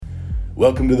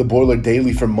Welcome to the Boiler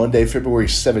Daily for Monday, February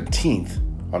 17th.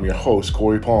 I'm your host,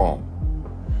 Corey Palm.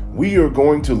 We are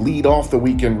going to lead off the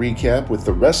weekend recap with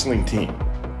the wrestling team,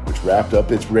 which wrapped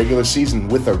up its regular season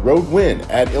with a road win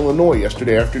at Illinois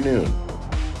yesterday afternoon.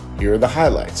 Here are the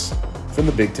highlights from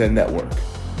the Big Ten Network.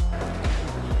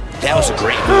 That was a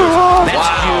great move. That's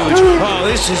huge. Oh,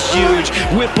 this is huge.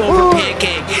 Whip over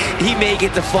pancake. He may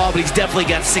get the fall, but he's definitely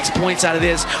got 6 points out of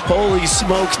this. Holy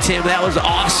smokes, Tim. That was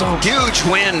awesome. Huge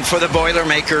win for the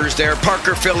Boilermakers there.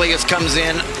 Parker Filius comes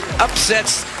in,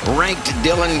 upsets ranked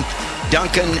Dylan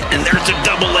Duncan, and there's a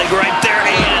double leg right there,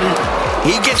 and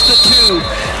he gets the two.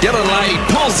 Dylan Lighty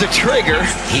pulls the trigger.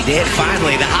 He did,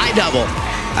 finally. The high double.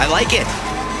 I like it.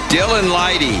 Dylan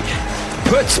Lighty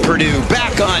puts Purdue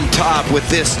back on top with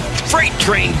this freight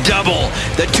train double.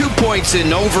 The 2 points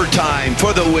in overtime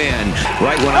for the win.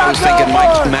 Right when I was thinking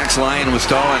Max Lyon was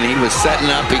stalling, he was setting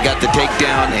up, he got the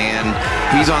takedown, and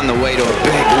he's on the way to a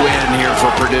big win here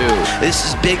for Purdue. This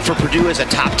is big for Purdue as a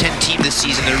top 10 team this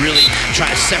season. They're really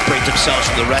trying to separate themselves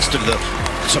from the rest of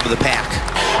some of the pack.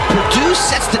 Purdue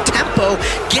sets the tempo,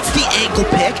 gets the ankle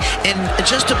pick, and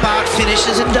just about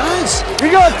finishes and does.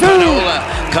 We got two. Panola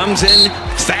comes in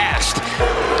fast.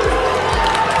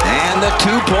 And the 2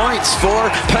 points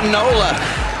for Panola.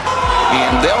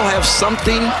 And they'll have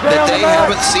something that they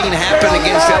haven't seen happen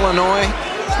against Illinois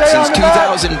since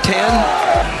 2010.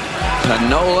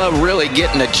 Panola really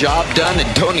getting the job done, and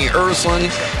Tony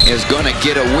Ersland is going to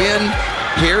get a win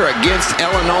here against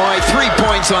Illinois. 3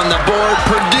 points on the board.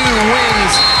 Purdue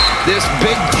wins this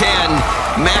Big Ten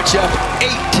matchup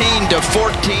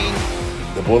 18-14.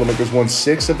 The Boilermakers won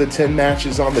 6 of the 10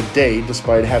 matches on the day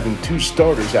despite having 2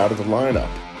 starters out of the lineup.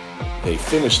 They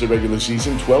finished the regular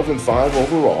season 12-5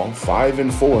 overall,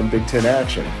 5-4 in Big Ten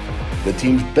action, the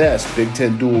team's best Big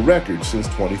Ten dual record since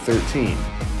 2013.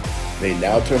 They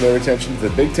now turn their attention to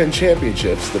the Big Ten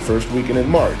Championships the first weekend in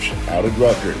March, out at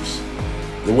Rutgers.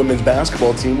 The women's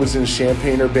basketball team was in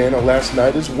Champaign-Urbana last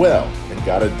night as well and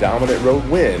got a dominant road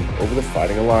win over the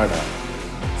Fighting Illini.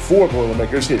 4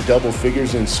 Boilermakers hit double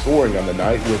figures in scoring on the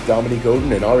night, with Dominique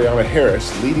Oden and Ariana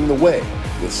Harris leading the way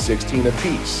with 16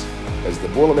 apiece, as the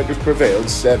Boilermakers prevailed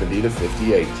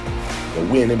 70-58. The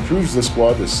win improves the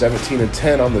squad to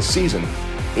 17-10 on the season,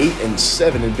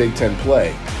 8-7 in Big Ten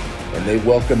play, and they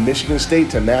welcome Michigan State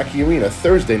to Mackey Arena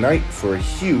Thursday night for a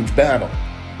huge battle.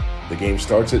 The game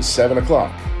starts at 7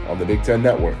 o'clock on the Big Ten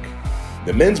Network.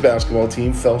 The men's basketball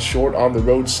team fell short on the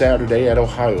road Saturday at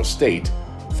Ohio State,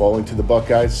 falling to the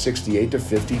Buckeyes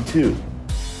 68-52.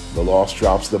 The loss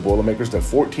drops the Boilermakers to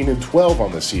 14-12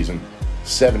 on the season,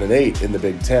 7-8 in the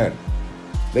Big Ten.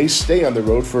 They stay on the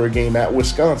road for a game at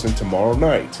Wisconsin tomorrow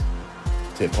night.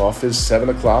 Tip-off is 7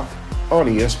 o'clock on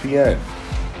ESPN.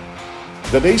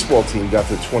 The baseball team got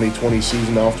the 2020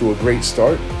 season off to a great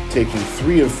start, taking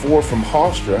 3 of 4 from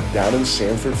Hofstra down in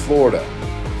Sanford, Florida.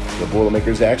 The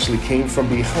Boilermakers actually came from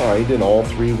behind in all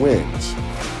 3 wins.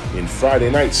 In Friday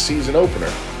night's season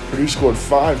opener, Purdue scored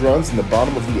 5 runs in the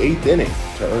bottom of the 8th inning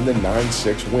to earn the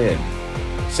 9-6 win.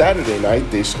 Saturday night,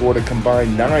 they scored a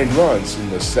combined 9 runs in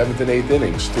the 7th and 8th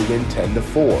innings to win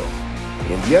 10-4.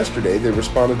 And yesterday, they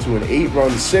responded to an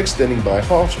 8-run 6th inning by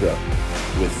Hofstra,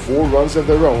 with 4 runs of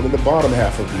their own in the bottom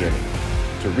half of the inning,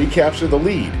 to recapture the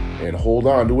lead and hold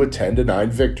on to a 10-9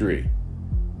 victory.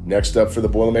 Next up for the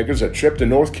Boilermakers, a trip to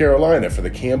North Carolina for the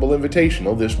Campbell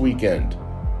Invitational this weekend.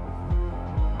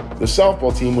 The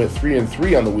softball team went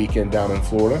 3-3 on the weekend down in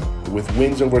Florida, with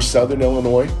wins over Southern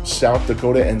Illinois, South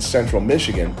Dakota, and Central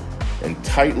Michigan, and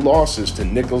tight losses to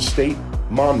Nicholls State,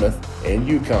 Monmouth, and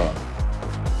UConn.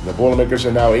 The Boilermakers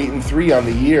are now 8-3 on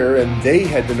the year, and they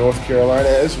head to North Carolina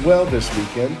as well this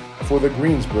weekend for the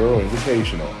Greensboro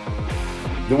Invitational.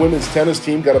 The women's tennis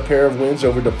team got a pair of wins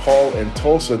over DePaul and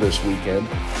Tulsa this weekend.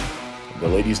 The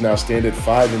ladies now stand at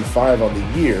 5-5 on the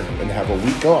year and have a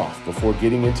week off before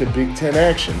getting into Big Ten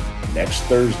action next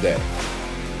Thursday.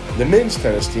 The men's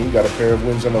tennis team got a pair of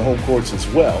wins on the home courts as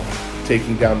well,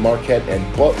 taking down Marquette and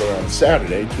Butler on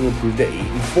Saturday to improve to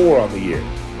 8-4 on the year.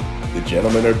 The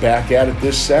gentlemen are back at it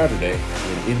this Saturday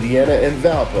when Indiana and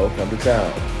Valpo come to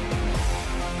town.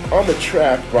 On the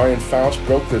track, Brian Faust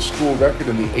broke the school record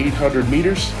in the 800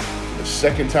 meters the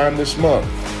second time this month,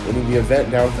 winning the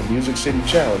event down at the Music City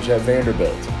Challenge at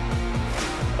Vanderbilt.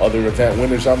 Other event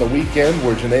winners on the weekend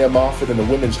were Janaea Moffitt in the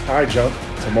women's high jump,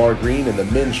 Tamar Green in the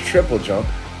men's triple jump,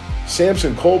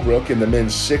 Samson Colebrook in the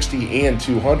men's 60 and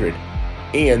 200,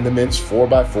 and the men's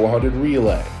 4x400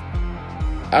 relay.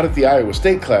 Out at the Iowa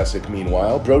State Classic,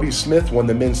 meanwhile, Brody Smith won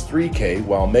the men's 3K,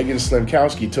 while Megan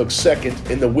Slimkowski took second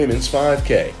in the women's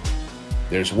 5K.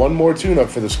 There's one more tune-up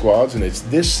for the squads, and it's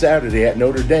this Saturday at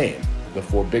Notre Dame,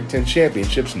 before Big Ten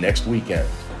Championships next weekend.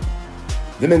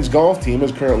 The men's golf team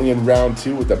is currently in round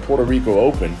 2 with the Puerto Rico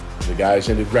Open. The guys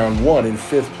ended round 1 in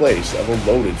 5th place of a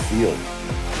loaded field.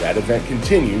 That event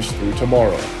continues through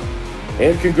tomorrow.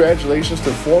 And congratulations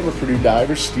to former Purdue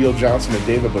divers Steele Johnson and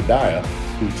David Bodaya,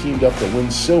 who teamed up to win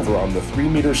silver on the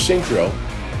 3-meter synchro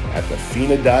at the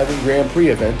FINA Diving Grand Prix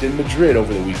event in Madrid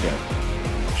over the weekend.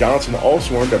 Johnson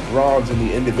also earned a bronze in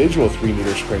the individual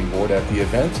 3-meter springboard at the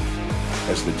event,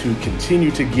 as the two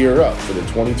continue to gear up for the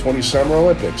 2020 Summer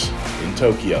Olympics in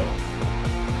Tokyo.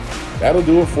 That'll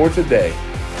do it for today.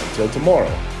 Until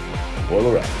tomorrow,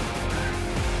 boil her up.